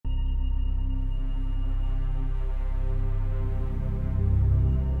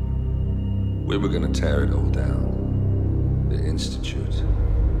We were gonna tear it all down. The Institute,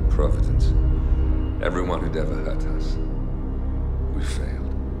 Providence, everyone who'd ever hurt us. We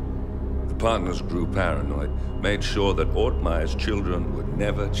failed. The partners grew paranoid, made sure that Ortmeyer's children would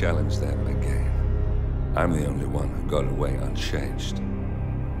never challenge them again. I'm the only one who got away unchanged.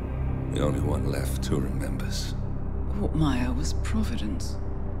 The only one left who remembers. Ortmeyer was Providence.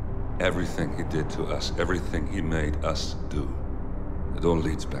 Everything he did to us, everything he made us do, it all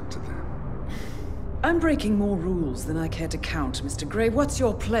leads back to them. I'm breaking more rules than I care to count, Mr. Grey. What's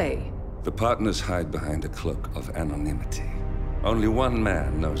your play? The partners hide behind a cloak of anonymity. Only one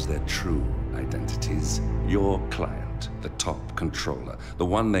man knows their true identities. Your client, the top controller, the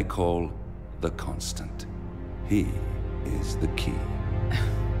one they call the Constant. He is the key.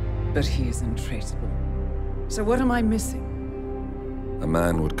 But he is untraceable. So what am I missing? A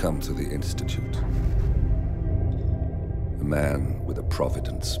man would come to the Institute. A man with a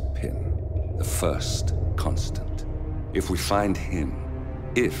Providence pin. The first Constant. If we find him,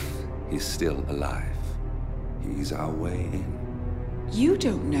 if he's still alive, he's our way in. You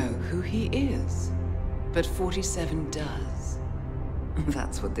don't know who he is, but 47 does.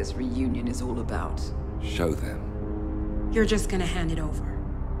 That's what this reunion is all about. Show them. You're just gonna hand it over.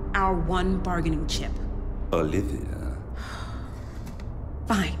 Our one bargaining chip. Olivia.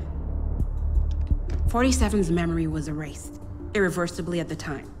 Fine. 47's memory was erased, irreversibly at the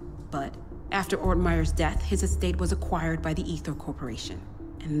time. But after Ortmeyer's death, his estate was acquired by the Ether Corporation.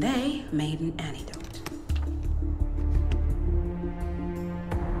 And they made an antidote.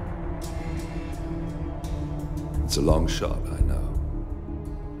 It's a long shot, I know.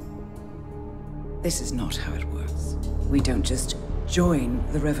 This is not how it works. We don't just join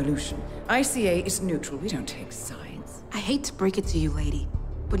the revolution. ICA is neutral. We don't take sides. I hate to break it to you, lady,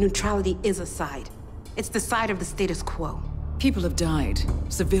 but neutrality is a side. It's the side of the status quo. People have died.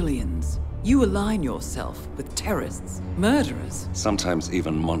 Civilians. You align yourself with terrorists, murderers. Sometimes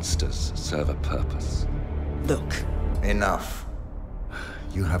even monsters serve a purpose. Look. Enough.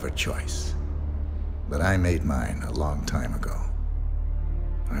 You have a choice. But I made mine a long time ago.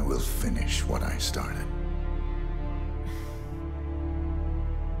 I will finish what I started.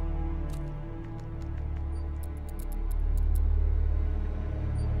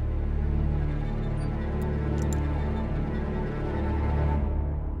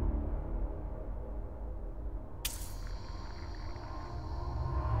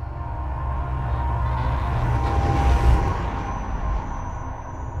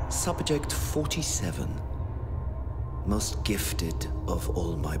 Subject 47. Most gifted of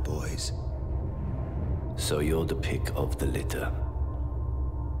all my boys. So you're the pick of the litter.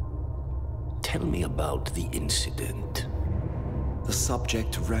 Tell me about the incident. The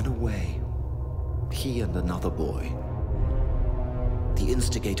subject ran away. He and another boy. The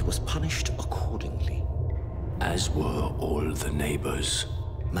instigator was punished accordingly. As were all the neighbors.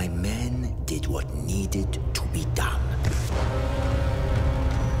 My men did what needed to be done.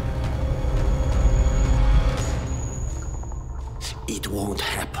 It won't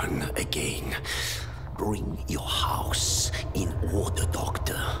happen again. Bring your house in order,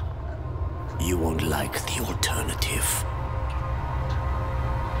 Doctor. You won't like the alternative.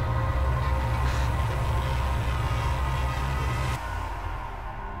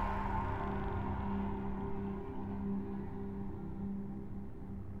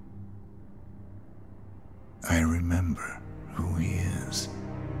 I remember who he is.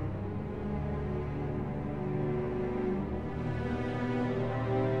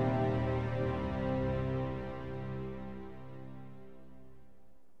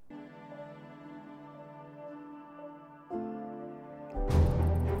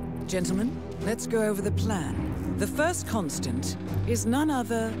 Gentlemen, let's go over the plan. The first Constant is none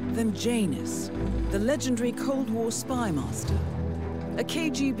other than Janus, the legendary Cold War spy master, a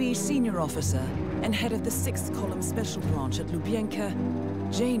KGB senior officer and head of the 6th Column Special Branch at Lubyanka.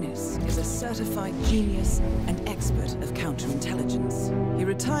 Janus is a certified genius and expert of counterintelligence. He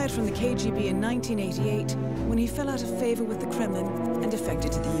retired from the KGB in 1988 when he fell out of favor with the Kremlin and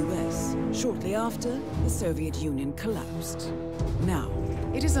defected to the US. Shortly after, the Soviet Union collapsed. Now,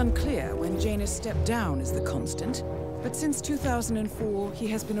 it is unclear when Janus stepped down as the Constant, but since 2004, he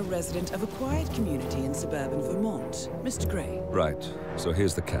has been a resident of a quiet community in suburban Vermont. Mr. Grey. Right. So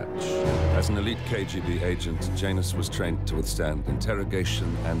here's the catch. As an elite KGB agent, Janus was trained to withstand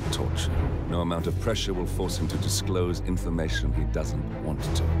interrogation and torture. No amount of pressure will force him to disclose information he doesn't want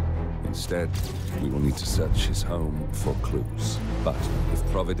to. Instead, we will need to search his home for clues. But if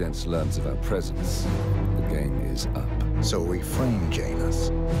Providence learns of our presence, the game is up. So we frame Janus,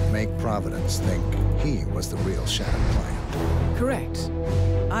 make Providence think he was the real shadow client. Correct.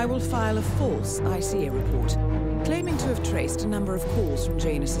 I will file a false ICA report, claiming to have traced a number of calls from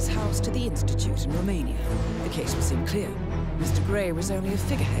Janus's house to the Institute in Romania. The case will seem clear. Mr. Gray was only a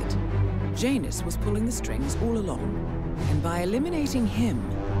figurehead. Janus was pulling the strings all along. And by eliminating him,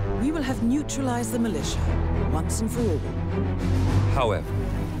 we will have neutralized the militia, once and for all. However,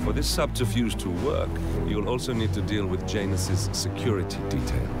 for this subterfuge to work, you'll also need to deal with Janus's security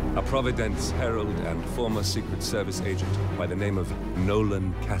detail. A Providence herald and former Secret Service agent by the name of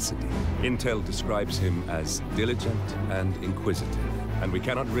Nolan Cassidy. Intel describes him as diligent and inquisitive, and we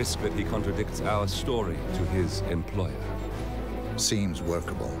cannot risk that he contradicts our story to his employer. Seems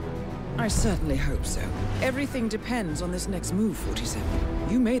workable. I certainly hope so. Everything depends on this next move, 47.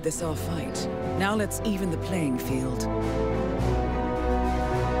 You made this our fight. Now let's even the playing field.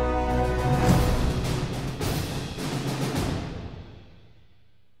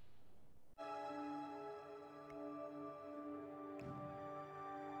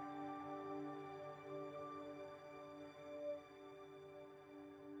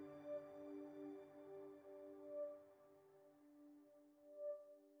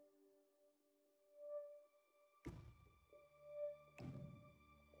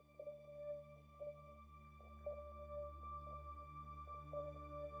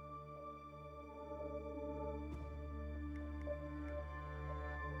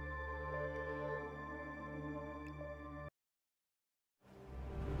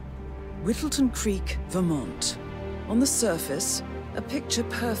 Whittleton Creek, Vermont. On the surface, a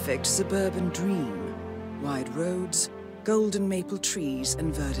picture-perfect suburban dream. Wide roads, golden maple trees,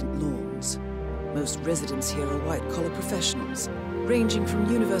 and verdant lawns. Most residents here are white-collar professionals, ranging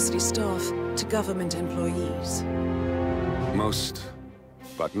from university staff to government employees. Most,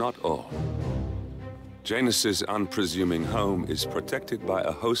 but not all. Janus's unpresuming home is protected by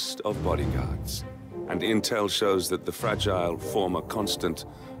a host of bodyguards, and intel shows that the fragile former Constant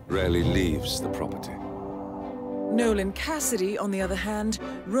rarely leaves the property. Nolan Cassidy, on the other hand,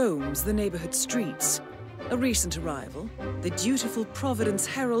 roams the neighborhood streets. A recent arrival, the dutiful Providence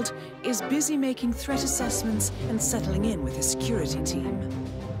Herald is busy making threat assessments and settling in with his security team.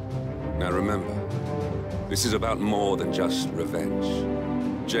 Now remember, this is about more than just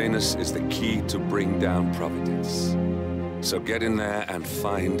revenge. Janus is the key to bring down Providence. So get in there and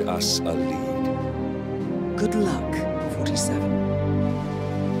find us a lead. Good luck, 47.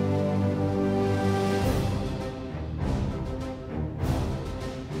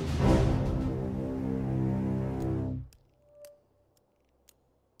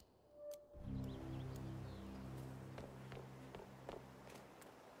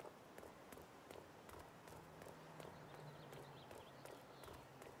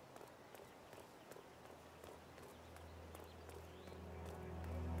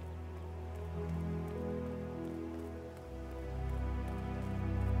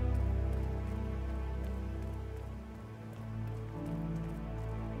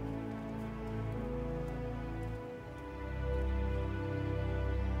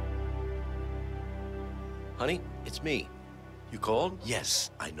 Honey, it's me. You called? Yes,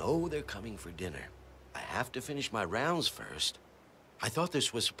 I know they're coming for dinner. I have to finish my rounds first. I thought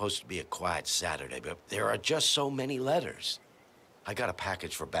this was supposed to be a quiet Saturday, but there are just so many letters. I got a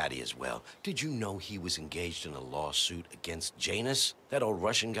package for Batty as well. Did you know he was engaged in a lawsuit against Janus, that old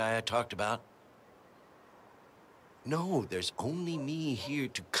Russian guy I talked about? No, there's only me here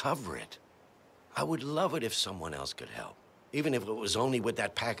to cover it. I would love it if someone else could help, even if it was only with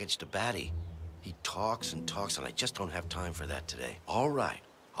that package to Batty. He talks and talks, and I just don't have time for that today. All right,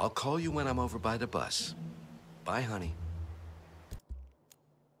 I'll call you when I'm over by the bus. Bye, honey.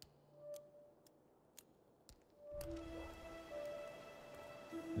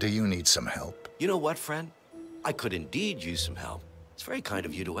 Do you need some help? You know what, friend? I could indeed use some help. It's very kind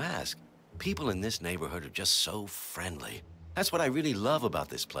of you to ask. People in this neighborhood are just so friendly. That's what I really love about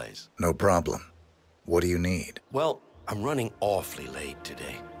this place. No problem. What do you need? Well, I'm running awfully late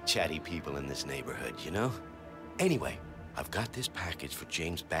today. Chatty people in this neighborhood, you know? Anyway, I've got this package for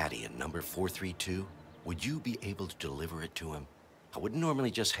James Batty in number 432. Would you be able to deliver it to him? I wouldn't normally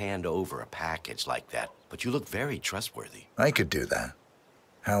just hand over a package like that, but you look very trustworthy. I could do that.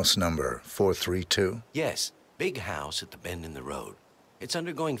 House number 432? Yes, big house at the bend in the road. It's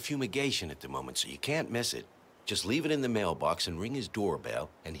undergoing fumigation at the moment, so you can't miss it. Just leave it in the mailbox and ring his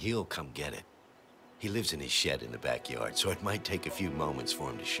doorbell, and he'll come get it. He lives in his shed in the backyard, so it might take a few moments for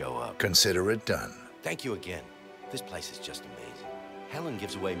him to show up. Consider it done. Thank you again. This place is just amazing. Helen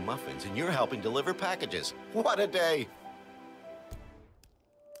gives away muffins, and you're helping deliver packages. What a day!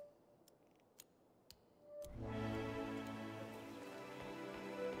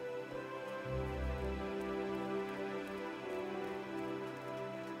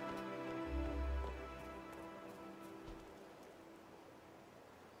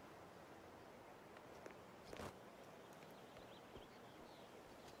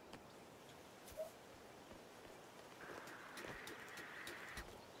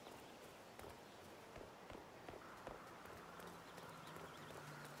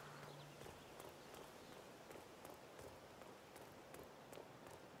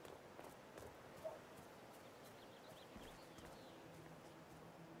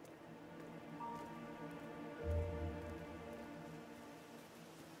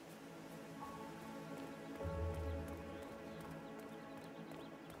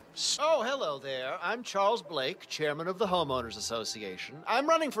 Oh, hello there. I'm Charles Blake, chairman of the Homeowners Association. I'm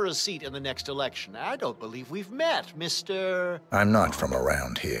running for a seat in the next election. I don't believe we've met, Mr. I'm not from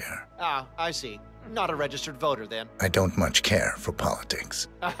around here. Ah, I see. Not a registered voter, then. I don't much care for politics.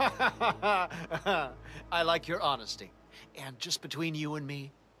 I like your honesty. And just between you and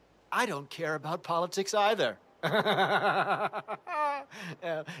me, I don't care about politics either. Have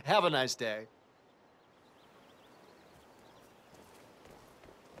a nice day.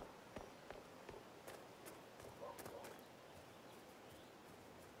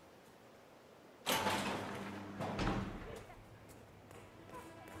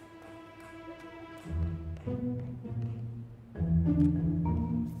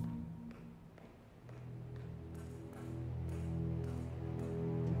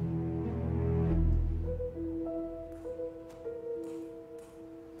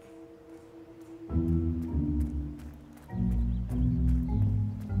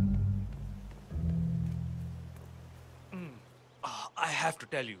 I have to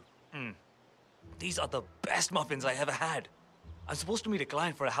tell you, these are the best muffins I ever had. I'm supposed to meet a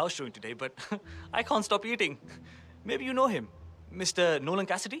client for a house showing today, but I can't stop eating. Maybe you know him, Mr. Nolan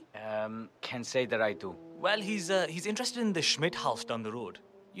Cassidy? Can't say that I do. Well, he's interested in the Schmidt house down the road.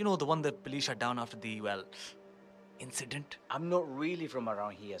 You know, the one the police shut down after the, well, incident? I'm not really from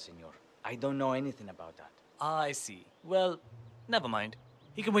around here, senor. I don't know anything about that. I see. Well, never mind.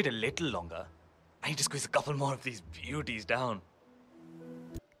 He can wait a little longer. I need to squeeze a couple more of these beauties down.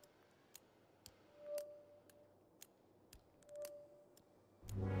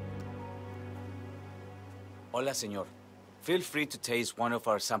 Hola, senor. Feel free to taste one of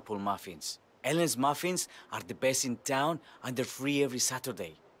our sample muffins. Ellen's muffins are the best in town, and they're free every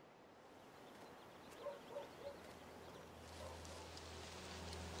Saturday.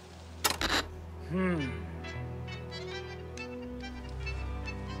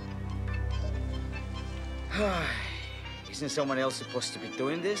 Isn't someone else supposed to be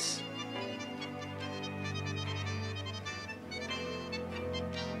doing this?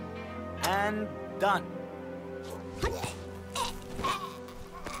 And done.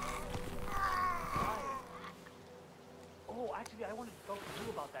 Oh, actually, I wanted to talk to you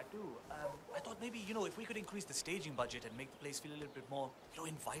about that too. I thought maybe, you know, if we could increase the staging budget and make the place feel a little bit more, you know,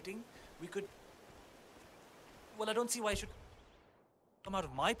 inviting, we could... Well, I don't see why it should come out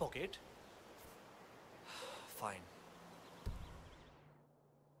of my pocket. Fine.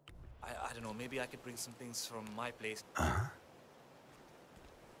 I don't know, maybe I could bring some things from my place.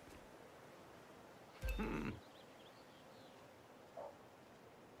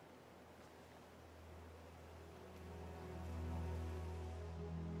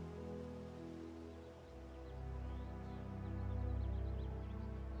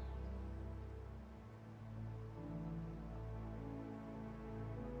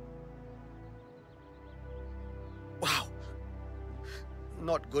 Wow.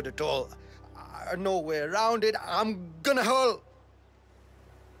 Not good at all. No way around it. I'm gonna hurl.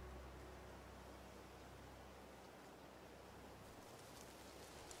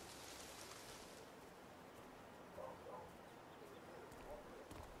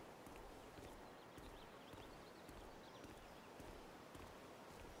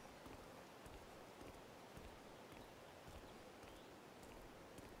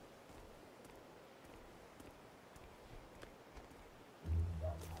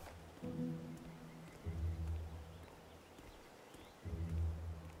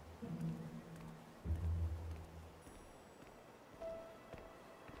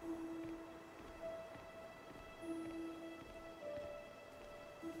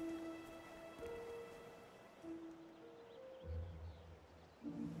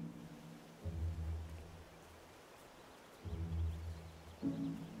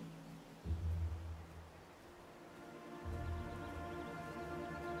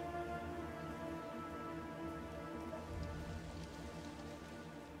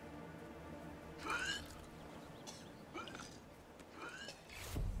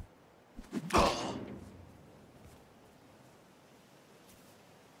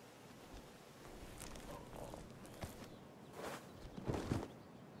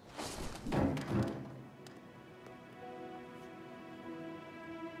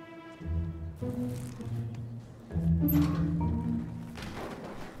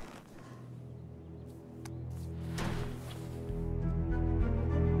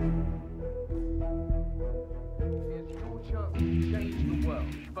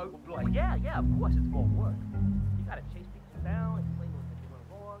 Yeah, of course it's gonna work. You gotta chase people down, explain what's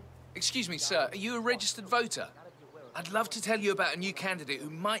going wrong. Excuse me, sir, are you a registered voter? I'd love to tell you about a new candidate who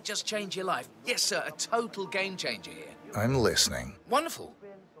might just change your life. Yes, sir, a total game changer here. I'm listening. Wonderful.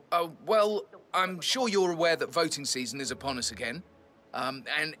 Oh, well, I'm sure you're aware that voting season is upon us again.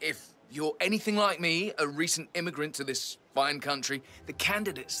 And if you're anything like me, a recent immigrant to this fine country, the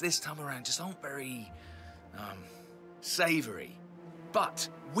candidates this time around just aren't very, savory. But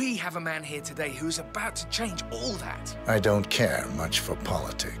we have a man here today who's about to change all that. I don't care much for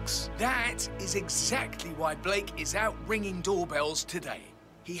politics. That is exactly why Blake is out ringing doorbells today.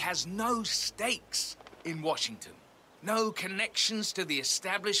 He has no stakes in Washington. No connections to the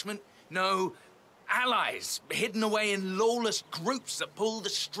establishment, no allies hidden away in lawless groups that pull the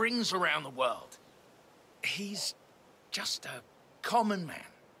strings around the world. He's just a common man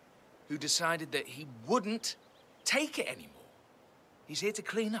who decided that he wouldn't take it anymore. He's here to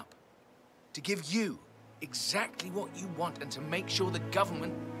clean up, to give you exactly what you want, and to make sure the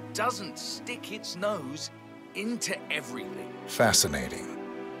government doesn't stick its nose into everything. Fascinating.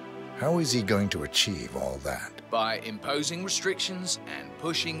 How is he going to achieve all that? By imposing restrictions and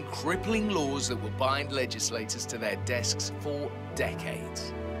pushing crippling laws that will bind legislators to their desks for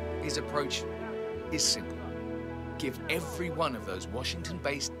decades. His approach is simple. Give every one of those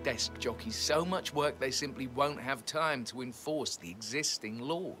Washington-based desk jockeys so much work they simply won't have time to enforce the existing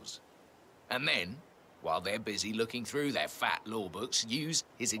laws. And then, while they're busy looking through their fat law books, use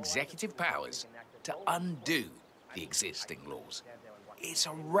his executive powers to undo the existing laws. It's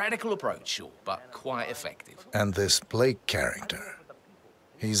a radical approach, sure, but quite effective. And this Blake character,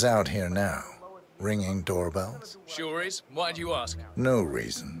 he's out here now, ringing doorbells? Sure is. Why do you ask? No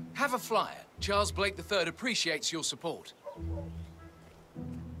reason. Have a flyer. Charles Blake III appreciates your support.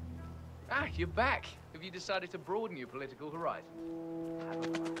 Ah, you're back. Have you decided to broaden your political horizon?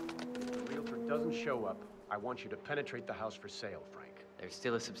 If the realtor doesn't show up, I want you to penetrate the house for sale, Frank. There's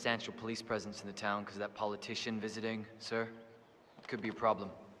still a substantial police presence in the town because of that politician visiting, sir. It could be a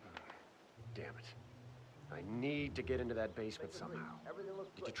problem. Damn it. I need to get into that basement somehow.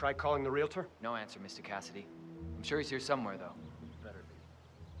 Did you try calling the realtor? No answer, Mr. Cassidy. I'm sure he's here somewhere, though. Better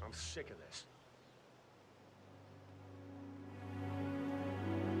be. I'm sick of this.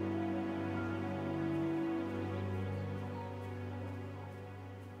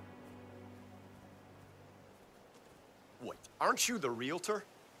 Wait, aren't you the realtor?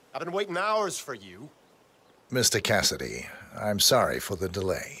 I've been waiting hours for you. Mr. Cassidy, I'm sorry for the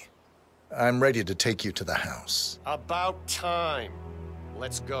delay. I'm ready to take you to the house. About time.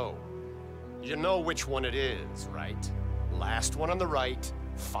 Let's go. You know which one it is, right? Last one on the right,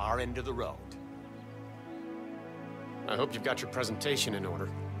 far end of the road. I hope you've got your presentation in order.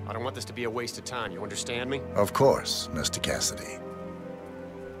 I don't want this to be a waste of time, you understand me? Of course, Mr. Cassidy.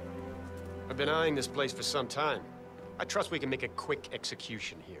 I've been eyeing this place for some time. I trust we can make a quick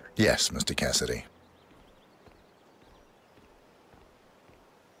execution here. Yes, Mr. Cassidy.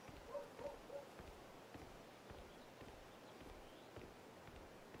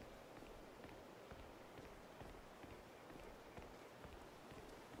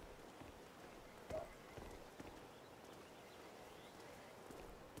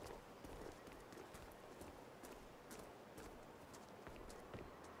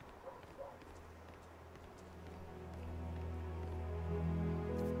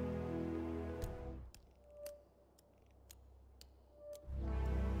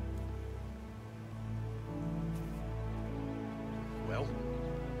 Well,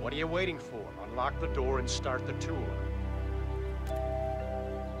 what are you waiting for? Unlock the door and start the tour.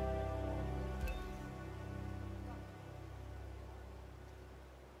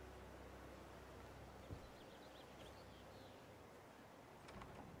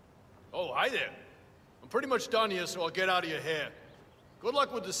 Oh, hi there. I'm pretty much done here, so I'll get out of your hair. Good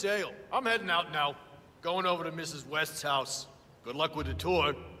luck with the sale. I'm heading out now. Going over to Mrs. West's house. Good luck with the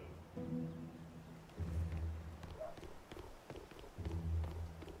tour.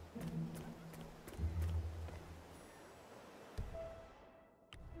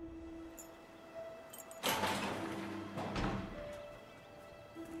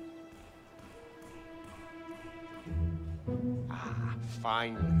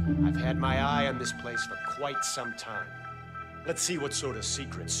 Finally. I've had my eye on this place for quite some time. Let's see what sort of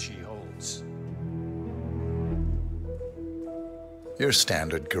secrets she holds. Your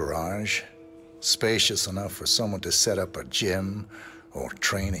standard garage. Spacious enough for someone to set up a gym or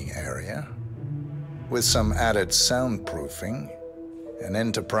training area. With some added soundproofing, an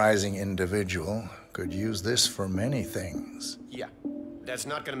enterprising individual could use this for many things. Yeah, that's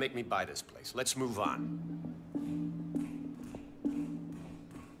not gonna make me buy this place. Let's move on.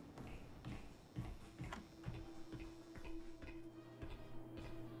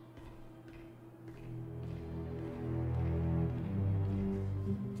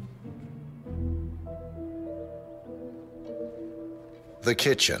 The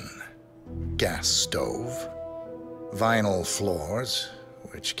kitchen, gas stove, vinyl floors,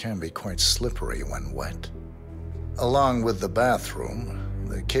 which can be quite slippery when wet. Along with the bathroom,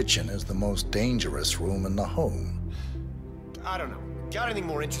 the kitchen is the most dangerous room in the home. I don't know. Got anything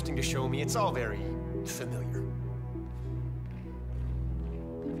more interesting to show me? It's all very familiar.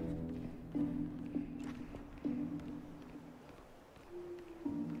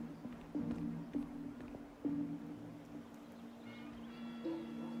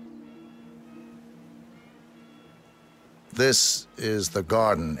 This is the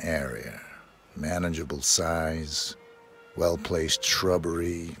garden area. Manageable size, well-placed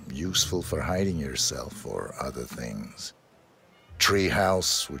shrubbery, useful for hiding yourself or other things. Tree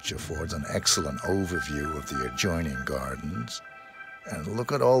house, which affords an excellent overview of the adjoining gardens. And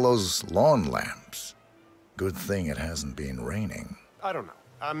look at all those lawn lamps. Good thing it hasn't been raining. I don't know.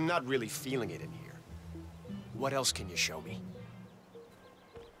 I'm not really feeling it in here. What else can you show me?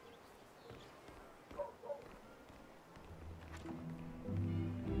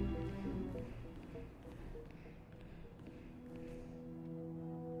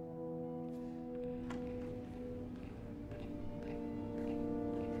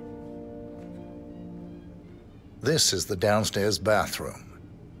 This is the downstairs bathroom.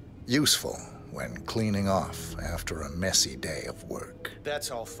 Useful when cleaning off after a messy day of work.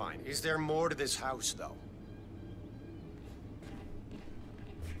 That's all fine. Is there more to this house, though?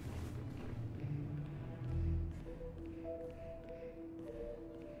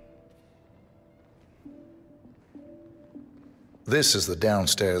 This is the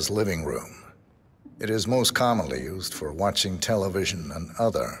downstairs living room. It is most commonly used for watching television and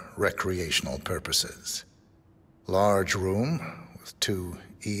other recreational purposes. Large room with 2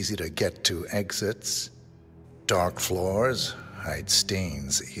 easy-to-get-to exits. Dark floors hide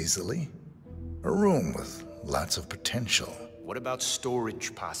stains easily. A room with lots of potential. What about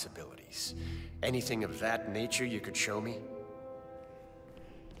storage possibilities? Anything of that nature you could show me?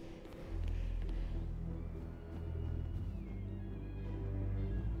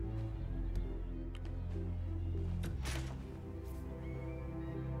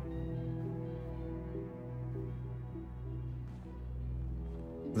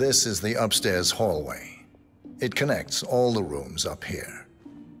 This is the upstairs hallway. It connects all the rooms up here.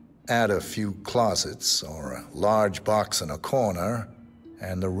 Add a few closets or a large box in a corner,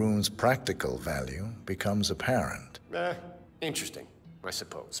 and the room's practical value becomes apparent. Interesting, I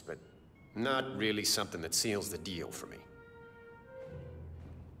suppose, but not really something that seals the deal for me.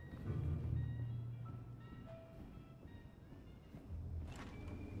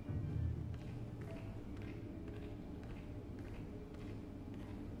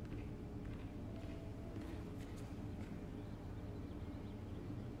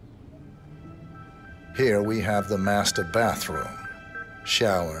 Here we have the master bathroom.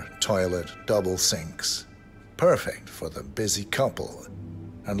 Shower, toilet, double sinks. Perfect for the busy couple,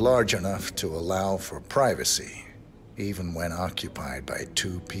 and large enough to allow for privacy, even when occupied by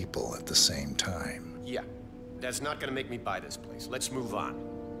 2 people at the same time. Yeah, that's not gonna make me buy this place. Let's move on.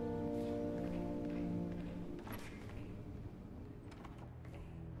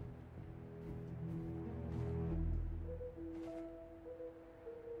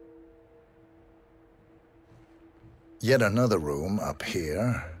 Yet another room up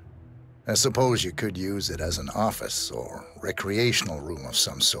here. I suppose you could use it as an office or recreational room of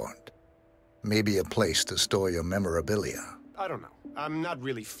some sort. Maybe a place to store your memorabilia. I don't know. I'm not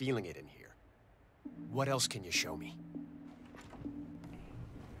really feeling it in here. What else can you show me?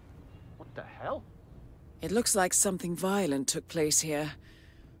 What the hell? It looks like something violent took place here.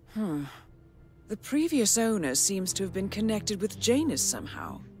 The previous owner seems to have been connected with Janus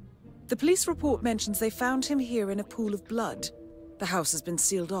somehow. The police report mentions they found him here in a pool of blood. The house has been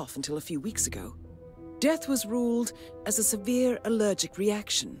sealed off until a few weeks ago. Death was ruled as a severe allergic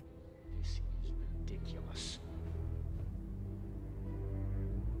reaction. This is ridiculous.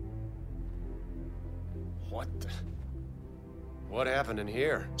 What happened in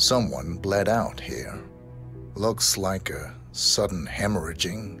here? Someone bled out here. Looks like a sudden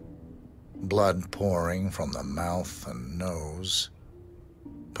hemorrhaging. Blood pouring from the mouth and nose.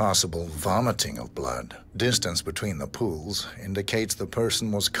 Possible vomiting of blood. Distance between the pools indicates the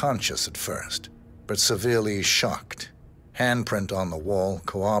person was conscious at first, but severely shocked. Handprint on the wall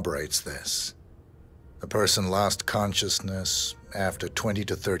corroborates this. The person lost consciousness after 20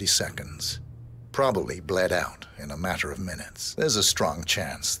 to 30 seconds. Probably bled out in a matter of minutes. There's a strong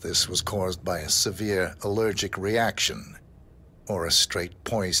chance this was caused by a severe allergic reaction or a straight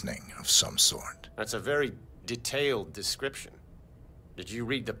poisoning of some sort. That's a very detailed description. Did you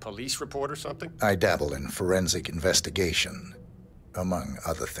read the police report or something? I dabble in forensic investigation. among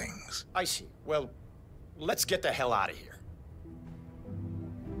other things. I see. Well, let's get the hell out of here.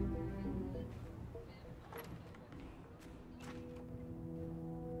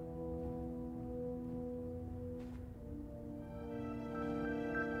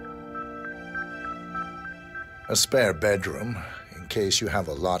 A spare bedroom, in case you have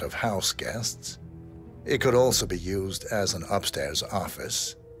a lot of house guests. It could also be used as an upstairs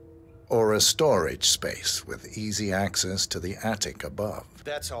office, or a storage space with easy access to the attic above.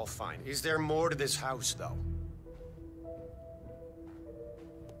 That's all fine. Is there more to this house, though?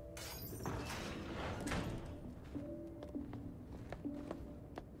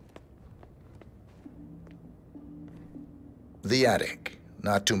 The attic.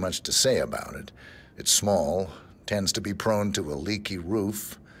 Not too much to say about it. It's small, tends to be prone to a leaky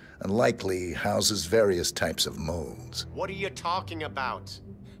roof, and likely houses various types of molds. What are you talking about?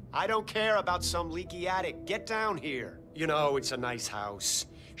 I don't care about some leaky attic. Get down here. You know, it's a nice house.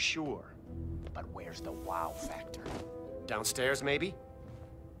 Sure. But where's the wow factor? Downstairs, maybe?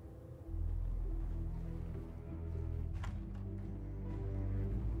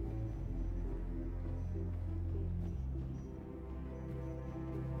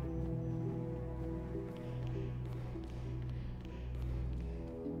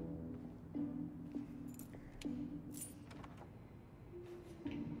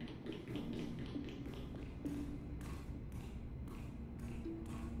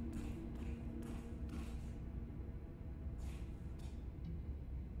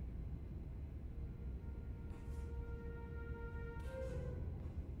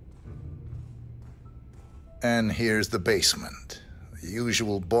 And here's the basement. The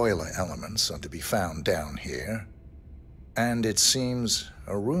usual boiler elements are to be found down here. And it seems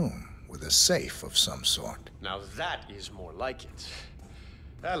a room with a safe of some sort. Now that is more like it.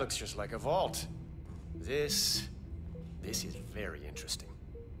 That looks just like a vault. This is very interesting.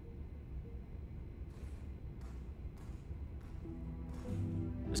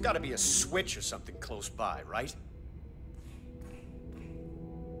 There's got to be a switch or something close by, right?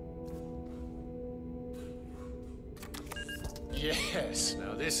 Yes,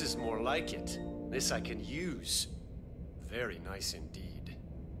 now this is more like it. This I can use. Very nice indeed.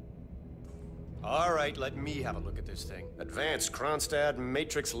 All right, let me have a look at this thing. Advanced Kronstadt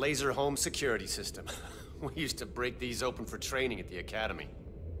Matrix Laser Home Security System. We used to break these open for training at the academy.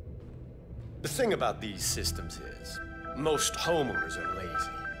 The thing about these systems is, most homeowners are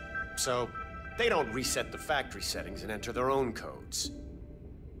lazy. So, they don't reset the factory settings and enter their own codes.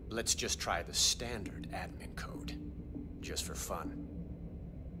 Let's just try the standard admin code. Just for fun.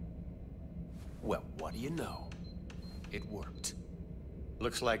 Well, what do you know? It worked.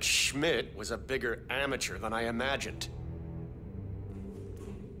 Looks like Schmidt was a bigger amateur than I imagined.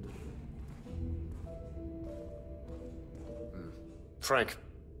 Frank,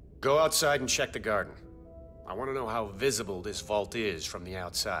 go outside and check the garden. I want to know how visible this vault is from the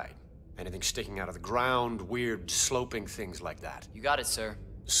outside. Anything sticking out of the ground, weird sloping things like that. You got it, sir.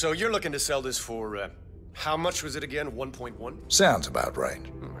 So you're looking to sell this for, how much was it again? 1.1? Sounds about right.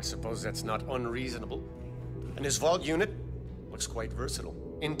 I suppose that's not unreasonable. And his vault unit looks quite versatile.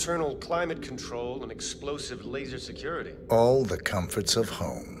 Internal climate control and explosive laser security. All the comforts of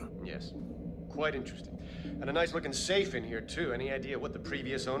home. Yes, quite interesting. And a nice looking safe in here too. Any idea what the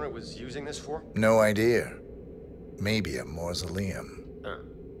previous owner was using this for? No idea. Maybe a mausoleum.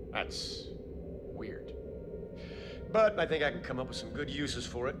 That's weird. But I think I can come up with some good uses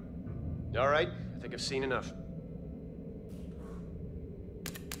for it. All right, I think I've seen enough.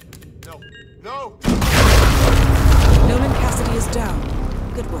 No! No! Nolan Cassidy is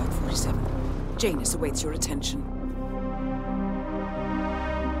down. Good work, 47. Janus awaits your attention.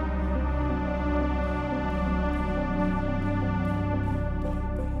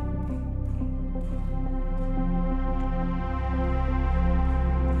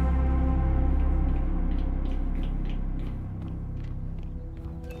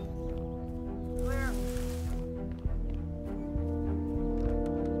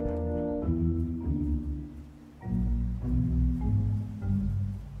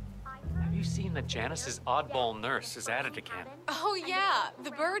 Janus's oddball nurse is at it again. Oh yeah,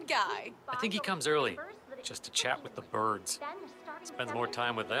 the bird guy. I think he comes early, just to chat with the birds. Spends more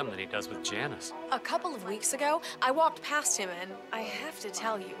time with them than he does with Janus. A couple of weeks ago, I walked past him and I have to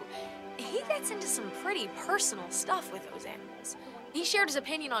tell you, he gets into some pretty personal stuff with those animals. He shared his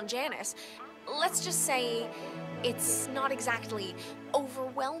opinion on Janus. Let's just say it's not exactly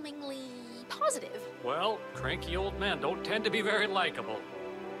overwhelmingly positive. Well, cranky old men don't tend to be very likable.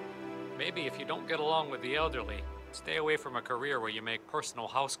 Maybe if you don't get along with the elderly, stay away from a career where you make personal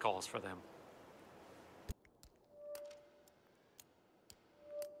house calls for them.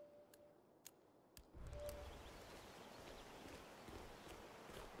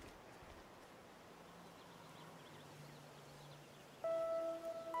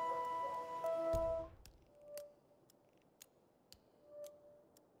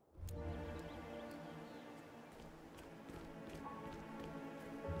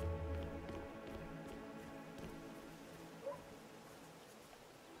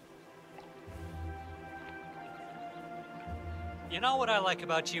 You know what I like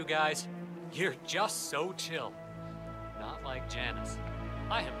about you guys? You're just so chill. Not like Janus.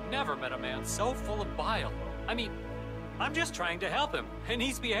 I have never met a man so full of bile. I mean, I'm just trying to help him, and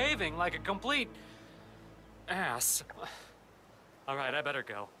he's behaving like a complete ass. All right, I better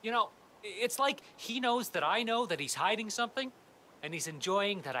go. You know, it's like he knows that I know that he's hiding something, and he's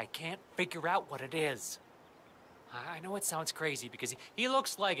enjoying that I can't figure out what it is. I know it sounds crazy because he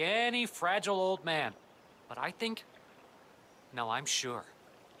looks like any fragile old man, but I think, no, I'm sure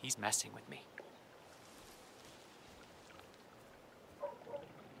he's messing with me.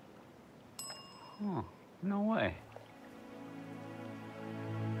 Oh, no way.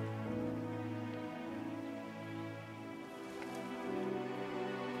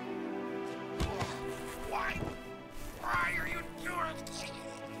 Why are you doing this?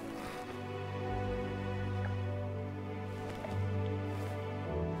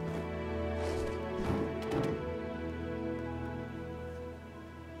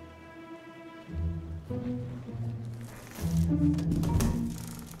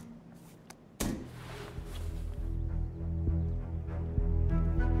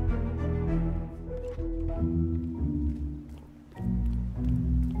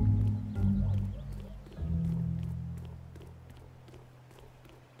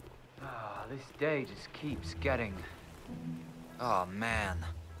 This day just keeps getting... Oh, man.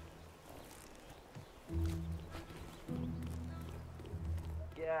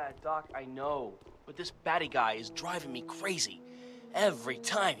 Yeah, Doc, I know. But this Batty guy is driving me crazy. Every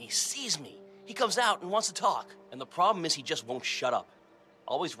time he sees me, he comes out and wants to talk. And the problem is he just won't shut up.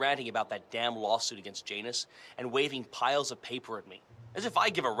 Always ranting about that damn lawsuit against Janus and waving piles of paper at me. As if I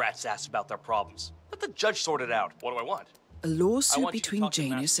give a rat's ass about their problems. Let the judge sort it out. What do I want? A lawsuit between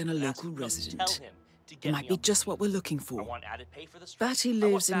Janus and a local resident. It might be just what we're looking for. Batty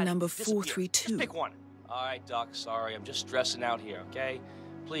lives in number 432. Just pick one. All right, Doc, sorry. I'm just stressing out here, okay?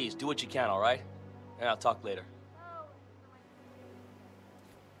 Please, do what you can, all right? And I'll talk later.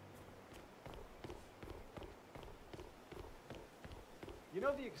 You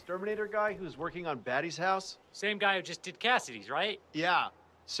know the exterminator guy who's working on Batty's house? Same guy who just did Cassidy's, right? Yeah.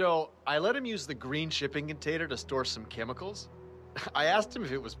 So I let him use the green shipping container to store some chemicals. I asked him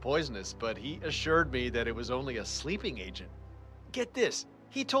if it was poisonous, but he assured me that it was only a sleeping agent. Get this,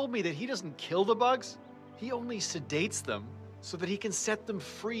 he told me that he doesn't kill the bugs, he only sedates them so that he can set them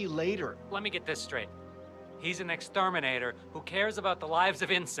free later. Let me get this straight. He's an exterminator who cares about the lives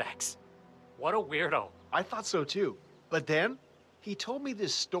of insects. What a weirdo. I thought so too. But then, he told me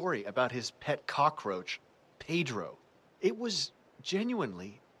this story about his pet cockroach, Pedro. It was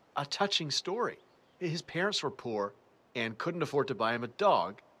genuinely a touching story. His parents were poor and couldn't afford to buy him a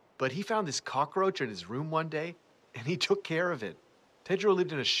dog, but he found this cockroach in his room one day, and he took care of it. Pedro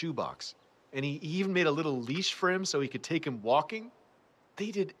lived in a shoebox, and he even made a little leash for him so he could take him walking. They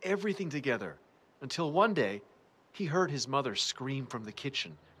did everything together, until one day, he heard his mother scream from the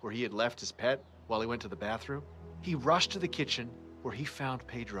kitchen where he had left his pet while he went to the bathroom. He rushed to the kitchen where he found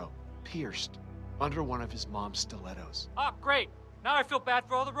Pedro, pierced, under one of his mom's stilettos. Oh, great. Now I feel bad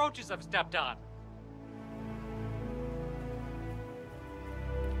for all the roaches I've stepped on.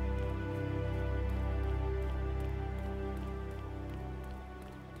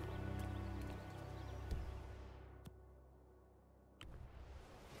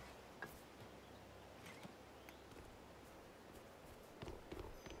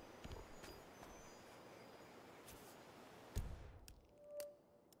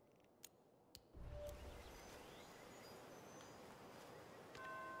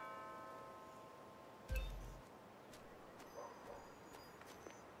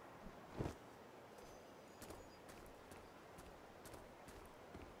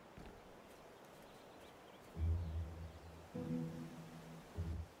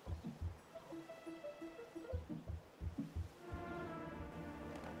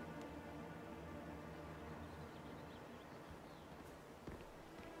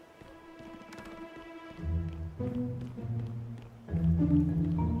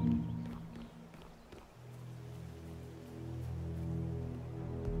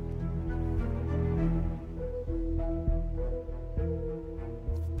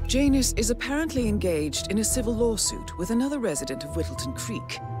 Janus is apparently engaged in a civil lawsuit with another resident of Whittleton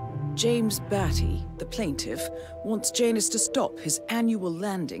Creek. James Batty, the plaintiff, wants Janus to stop his annual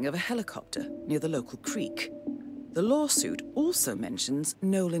landing of a helicopter near the local creek. The lawsuit also mentions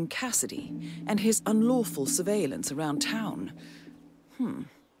Nolan Cassidy and his unlawful surveillance around town.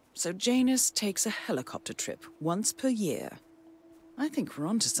 So Janus takes a helicopter trip once per year. I think we're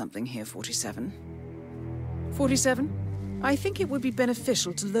onto something here, 47. 47? I think it would be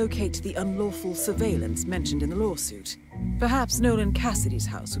beneficial to locate the unlawful surveillance mentioned in the lawsuit. Perhaps Nolan Cassidy's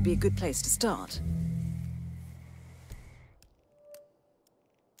house would be a good place to start.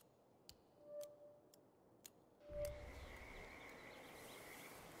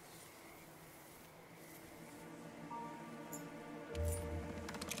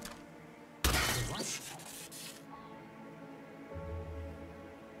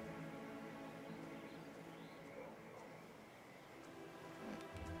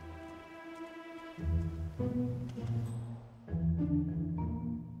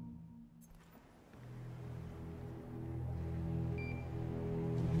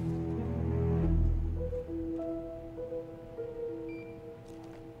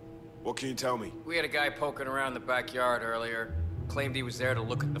 What can you tell me? We had a guy poking around the backyard earlier. Claimed he was there to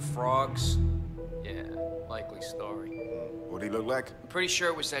look at the frogs. Yeah, likely story. What'd he look like? I'm pretty sure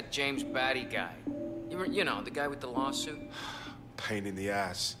it was that James Batty guy. You know, the guy with the lawsuit. Pain in the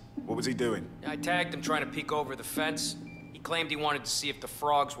ass. What was he doing? I tagged him trying to peek over the fence. He claimed he wanted to see if the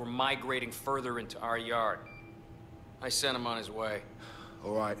frogs were migrating further into our yard. I sent him on his way.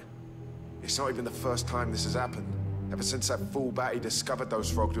 All right. It's not even the first time this has happened. Ever since that fool Batty discovered those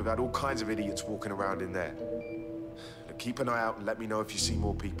frogs, we've had all kinds of idiots walking around in there. Now keep an eye out and let me know if you see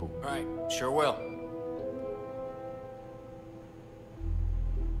more people. All right, sure will.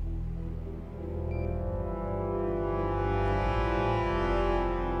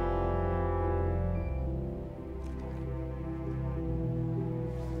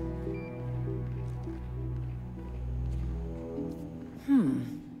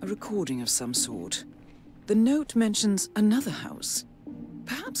 A recording of some sort. The note mentions another house.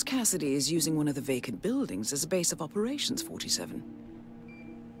 Perhaps Cassidy is using one of the vacant buildings as a base of operations, 47.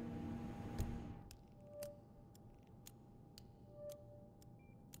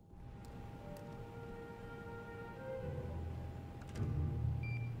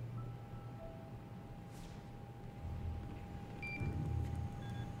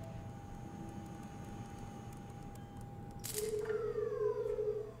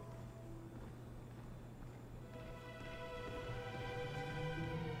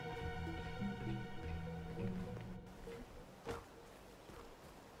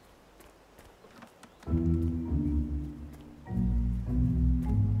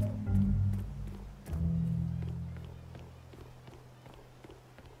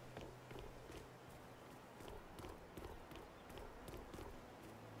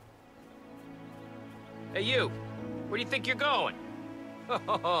 Hey, you! Where do you think you're going?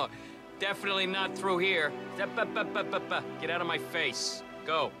 Definitely not through here. Get out of my face.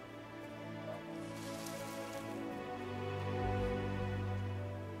 Go.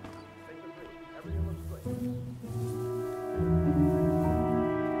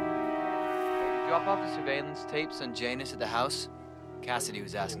 Drop off the surveillance tapes on Janus at the house? Cassidy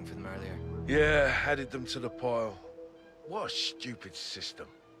was asking for them earlier. Yeah, added them to the pile. What a stupid system.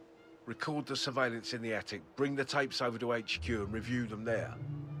 Record the surveillance in the attic, bring the tapes over to HQ and review them there.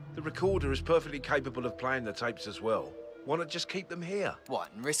 The recorder is perfectly capable of playing the tapes as well. Why not just keep them here?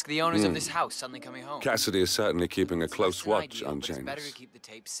 What, and risk the owners of this house suddenly coming home? Cassidy is certainly keeping a close watch on Janus.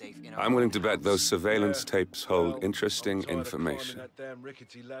 I'm willing to bet those surveillance tapes hold interesting information. That damn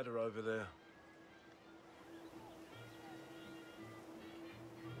rickety ladder over there.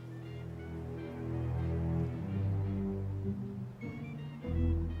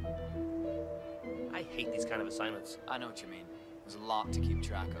 I hate these kind of assignments. I know what you mean. There's a lot to keep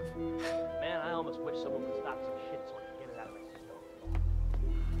track of. Man, I almost wish someone would stop some shit so I could get it out of my system.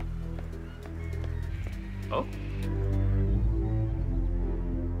 Oh?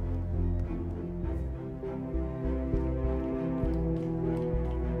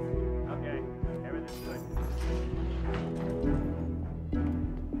 Okay, everything's good.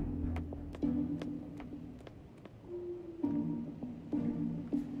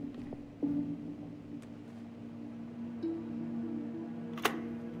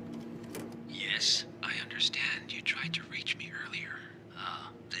 Yes, I understand. You tried to reach me earlier.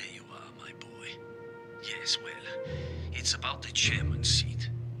 Ah, there you are, my boy. Yes, well, it's about the chairman's seat.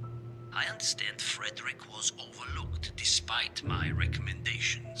 I understand Frederick was overlooked despite my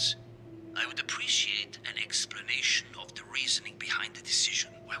recommendations. I would appreciate an explanation of the reasoning behind the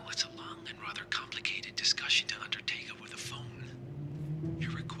decision. Well, it's a long and rather complicated discussion to undertake over the phone.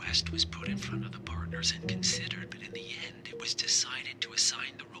 Your request was put in front of the partners and considered, but in the end, it was decided to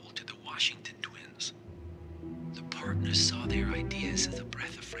assign the role to the Washington twins. The partners saw their ideas as a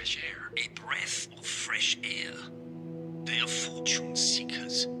breath of fresh air. A breath of fresh air. They are fortune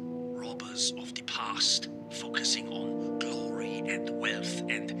seekers, robbers of the past, focusing on glory and wealth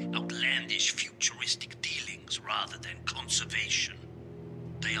and outlandish futuristic dealings rather rather than conservation.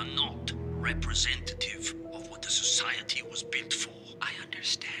 They are not representative of what the society was built for. I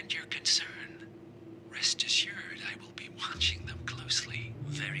understand your concern. Rest assured, I will be watching them closely.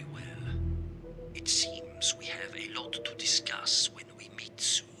 Very well. It seems we have a lot to discuss when we meet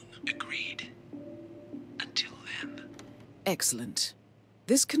soon. Agreed. Until then. Excellent.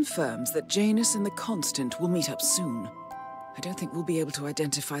 This confirms that Janus and the Constant will meet up soon. I don't think we'll be able to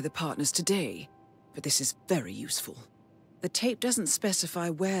identify the partners today, but this is very useful. The tape doesn't specify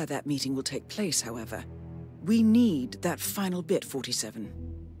where that meeting will take place, however. We need that final bit, 47.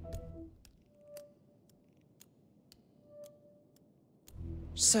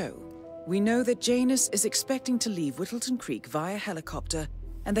 So, we know that Janus is expecting to leave Whittleton Creek via helicopter,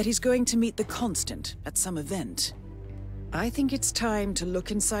 and that he's going to meet the Constant at some event. I think it's time to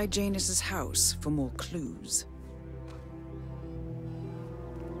look inside Janus's house for more clues.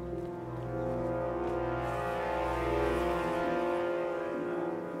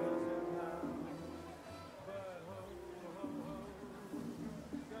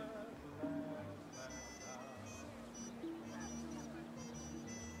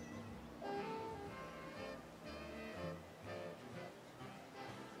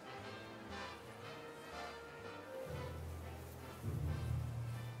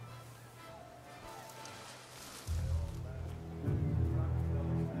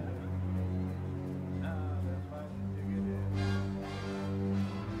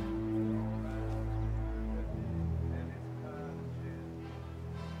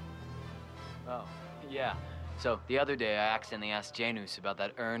 Oh, yeah. So, the other day I accidentally asked Janus about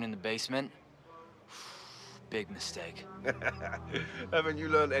that urn in the basement. Big mistake. Haven't you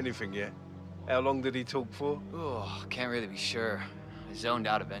learned anything yet? How long did he talk for? Oh, can't really be sure. I zoned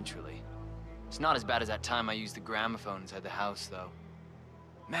out eventually. It's not as bad as that time I used the gramophone inside the house, though.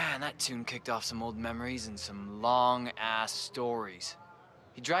 Man, that tune kicked off some old memories and some long-ass stories.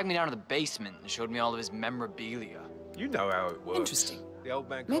 He dragged me down to the basement and showed me all of his memorabilia. You know how it works. Interesting. The old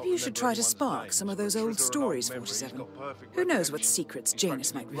man Maybe can't you should remember try to anyone's spark name, some of but those truth old or an stories, memory, he's 47. got perfect Who knows what recollection. secrets He's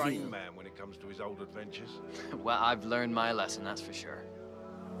Janus might practically reveal? Rain Man when it comes to his old adventures. Well, I've learned my lesson, that's for sure.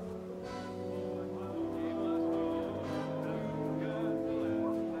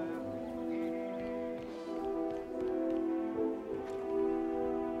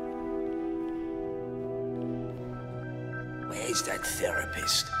 Where's that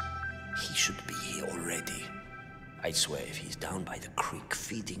therapist? He should be here already. I swear if he's down by the creek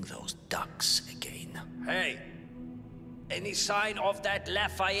feeding those ducks again. Hey! Any sign of that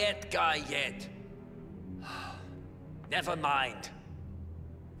Lafayette guy yet? Never mind.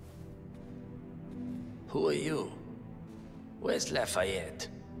 Who are you? Where's Lafayette?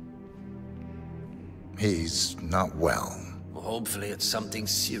 He's not well. Hopefully it's something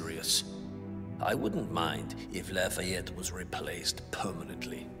serious. I wouldn't mind if Lafayette was replaced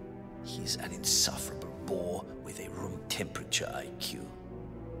permanently. He's an insufferable bore with a room temperature IQ.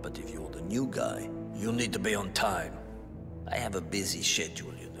 But if you're the new guy, you'll need to be on time. I have a busy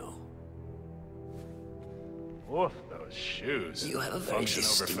schedule, you know. Woof, those shoes. You have a very Function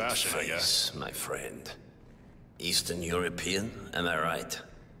over distinct fashion, I guess. face, my friend. Eastern European, am I right?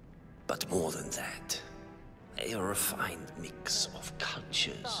 But more than that, a refined mix of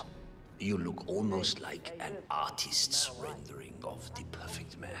cultures. You look almost like an artist's rendering of the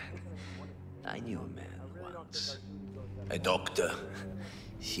perfect man. I knew a man once. A doctor.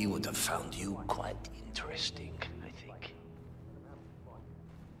 He would have found you quite interesting, I think.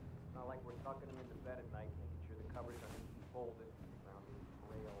 Not like we're tucking him into bed at night, making sure the covers are neatly folded around his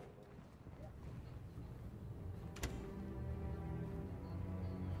frail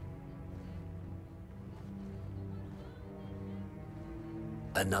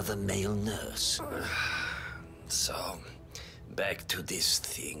Another male nurse. So, back to this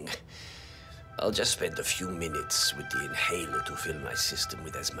thing. I'll just spend a few minutes with the inhaler to fill my system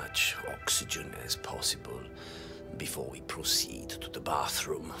with as much oxygen as possible before we proceed to the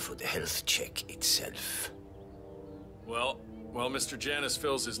bathroom for the health check itself. Well, while Mr. Janus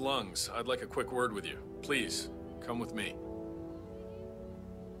fills his lungs, I'd like a quick word with you. Please, come with me.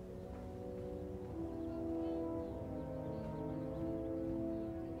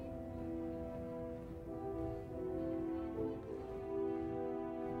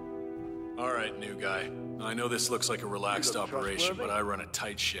 All right, new guy. I know this looks like a relaxed operation, but I run a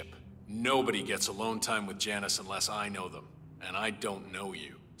tight ship. Nobody gets alone time with Janus unless I know them, and I don't know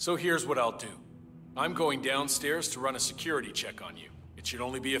you. So here's what I'll do. I'm going downstairs to run a security check on you. It should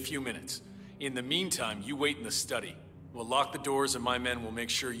only be a few minutes. In the meantime, you wait in the study. We'll lock the doors and my men will make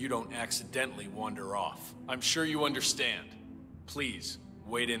sure you don't accidentally wander off. I'm sure you understand. Please,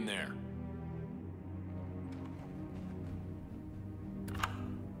 wait in there.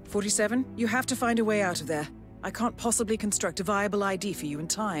 47, you have to find a way out of there. I can't possibly construct a viable ID for you in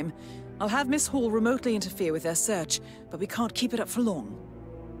time. I'll have Miss Hall remotely interfere with their search, but we can't keep it up for long.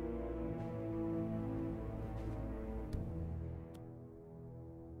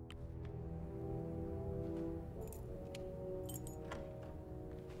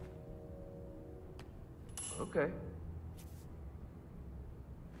 Okay.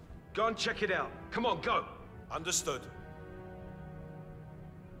 Go and check it out. Come on, go. Understood.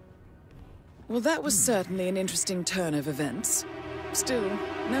 Well, that was certainly an interesting turn of events. Still,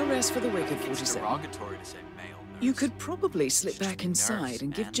 no rest for the wicked, 47. It's derogatory to say male nurse. You could probably slip back inside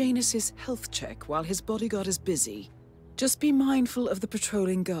and give Janus his health check while his bodyguard is busy. Just be mindful of the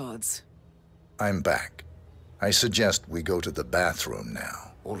patrolling guards. I'm back. I suggest we go to the bathroom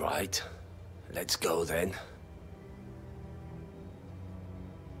now. All right. Let's go then.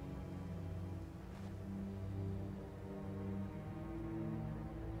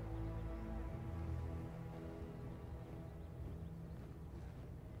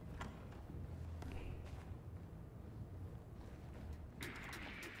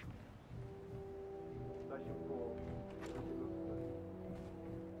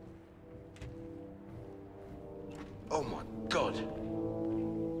 Oh my God.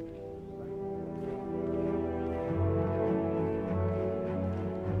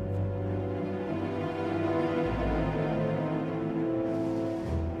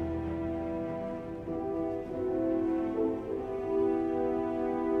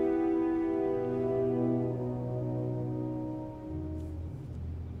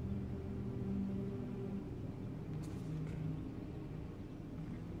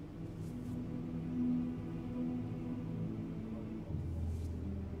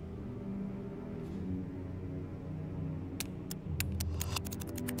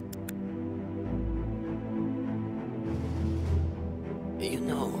 You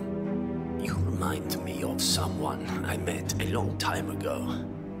know, you remind me of someone I met a long time ago.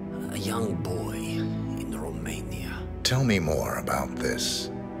 A young boy in Romania. Tell me more about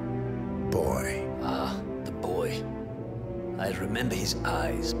this boy. The boy. I remember his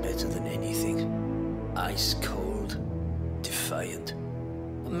eyes better than anything. Ice cold, defiant.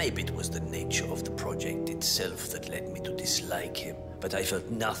 Maybe it was the nature of the project itself that led me to dislike him, but I felt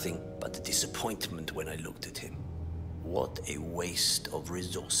nothing but disappointment when I looked at him. What a waste of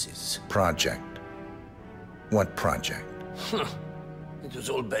resources. Project. What project? It was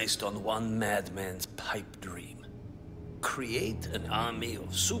all based on one madman's pipe dream. Create an army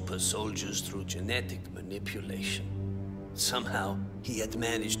of super soldiers through genetic manipulation. Somehow, he had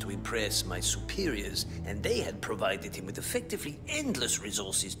managed to impress my superiors, and they had provided him with effectively endless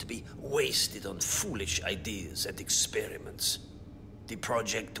resources to be wasted on foolish ideas and experiments. The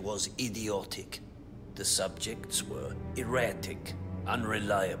project was idiotic. The subjects were erratic,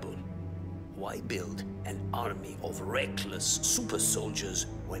 unreliable. Why build an army of reckless super soldiers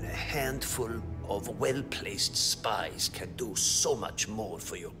when a handful of well-placed spies can do so much more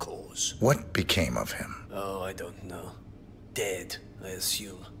for your cause? What became of him? Oh, I don't know. Dead, I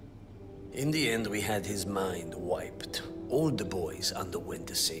assume. In the end, we had his mind wiped. All the boys underwent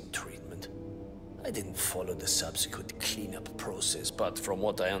the same treatment. I didn't follow the subsequent cleanup process, but from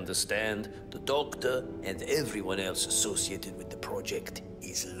what I understand, the doctor and everyone else associated with the project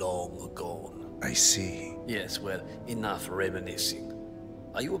is long gone. I see. Yes, well, enough reminiscing.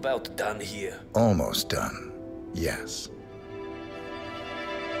 Are you about done here? Almost done, yes.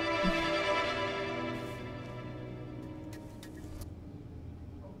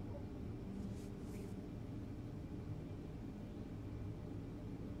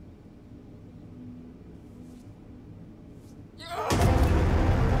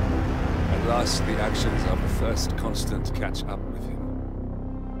 At last, the actions of the first constant catch up with him.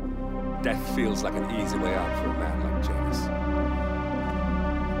 Death feels like an easy way out for a man like Janus.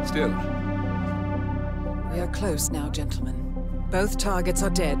 Still. We are close now, gentlemen. Both targets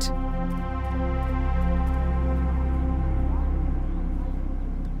are dead.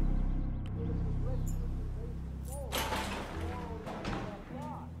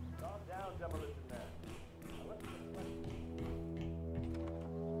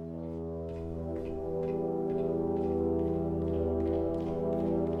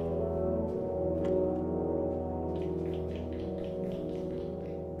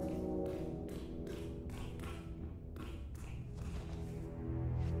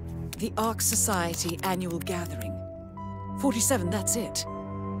 The Ark Society annual gathering. 47, that's it.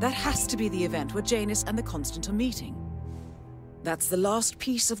 That has to be the event where Janus and the Constant are meeting. That's the last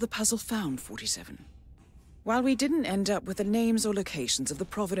piece of the puzzle found, 47. While we didn't end up with the names or locations of the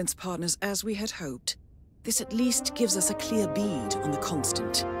Providence partners as we had hoped, this at least gives us a clear bead on the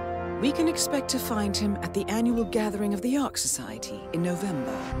Constant. We can expect to find him at the annual gathering of the Ark Society in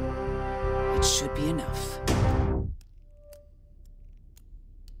November. It should be enough.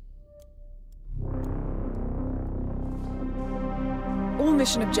 All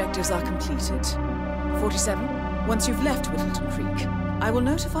mission objectives are completed. 47, once you've left Whittleton Creek, I will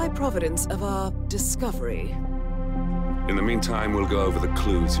notify Providence of our discovery. In the meantime, we'll go over the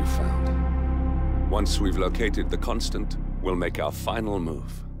clues you found. Once we've located the constant, we'll make our final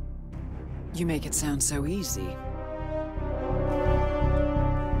move. You make it sound so easy.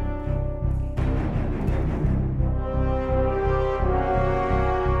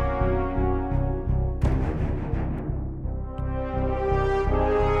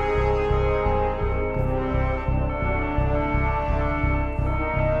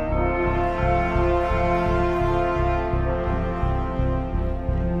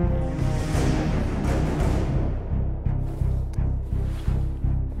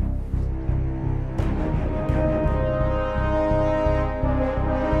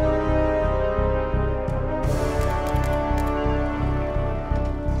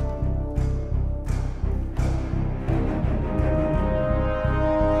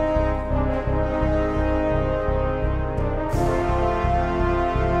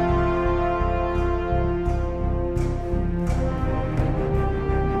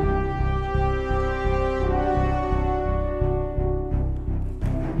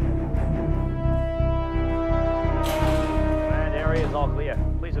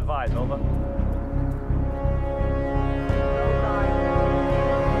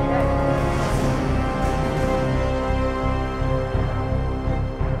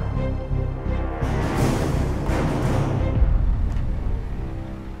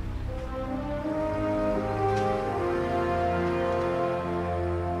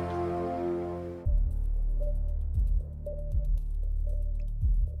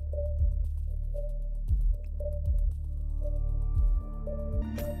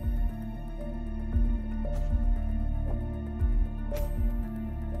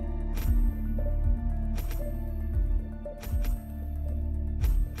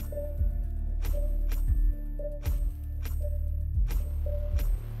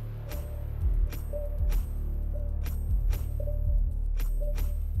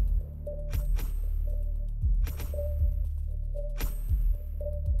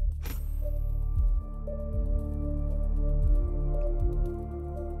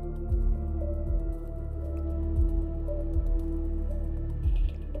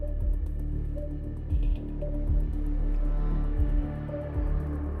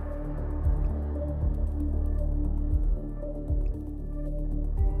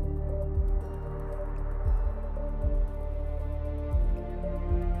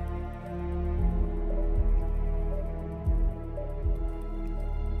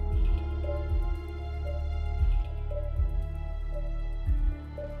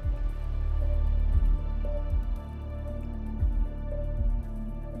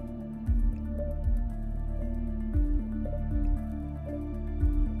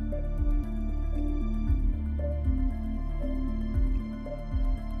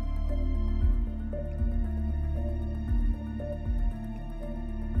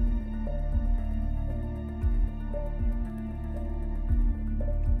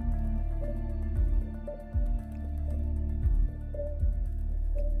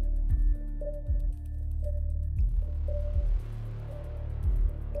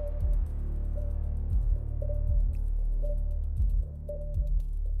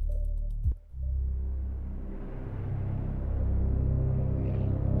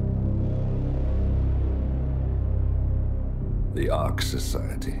 The Ark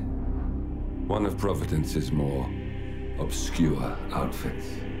Society. One of Providence's more obscure outfits.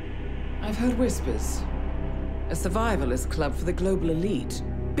 I've heard whispers. A survivalist club for the global elite.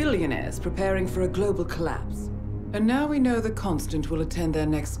 Billionaires preparing for a global collapse. And now we know the Constant will attend their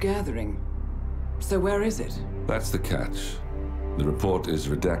next gathering. So where is it? That's the catch. The report is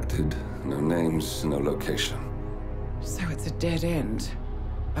redacted. No names, no location. So it's a dead end.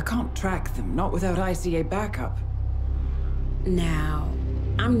 I can't track them, not without ICA backup. Now,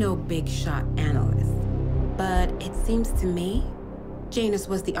 I'm no big shot analyst, but it seems to me Janus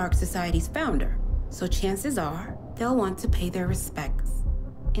was the Ark Society's founder, so chances are they'll want to pay their respects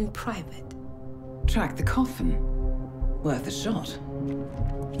in private. Track the coffin. Worth a shot.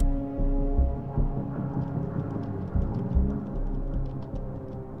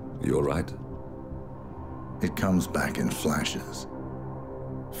 You all right? It comes back in flashes.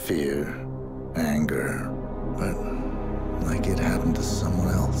 Fear, anger, but like it happened to someone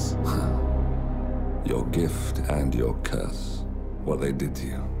else. Your gift and your curse. What they did to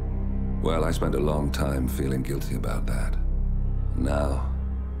you. Well, I spent a long time feeling guilty about that. Now,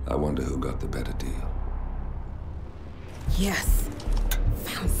 I wonder who got the better deal. Yes.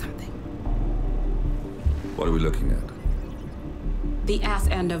 Found something. What are we looking at? The ass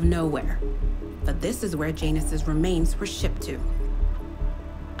end of nowhere. But this is where Janus's remains were shipped to.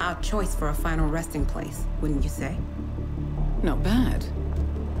 Odd choice for a final resting place, wouldn't you say? Not bad.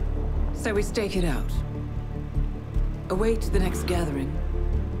 So we stake it out. Await the next gathering.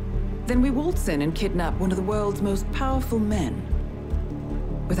 Then we waltz in and kidnap one of the world's most powerful men.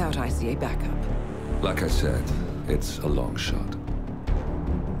 Without ICA backup. Like I said, it's a long shot.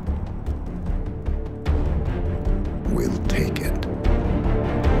 We'll take it.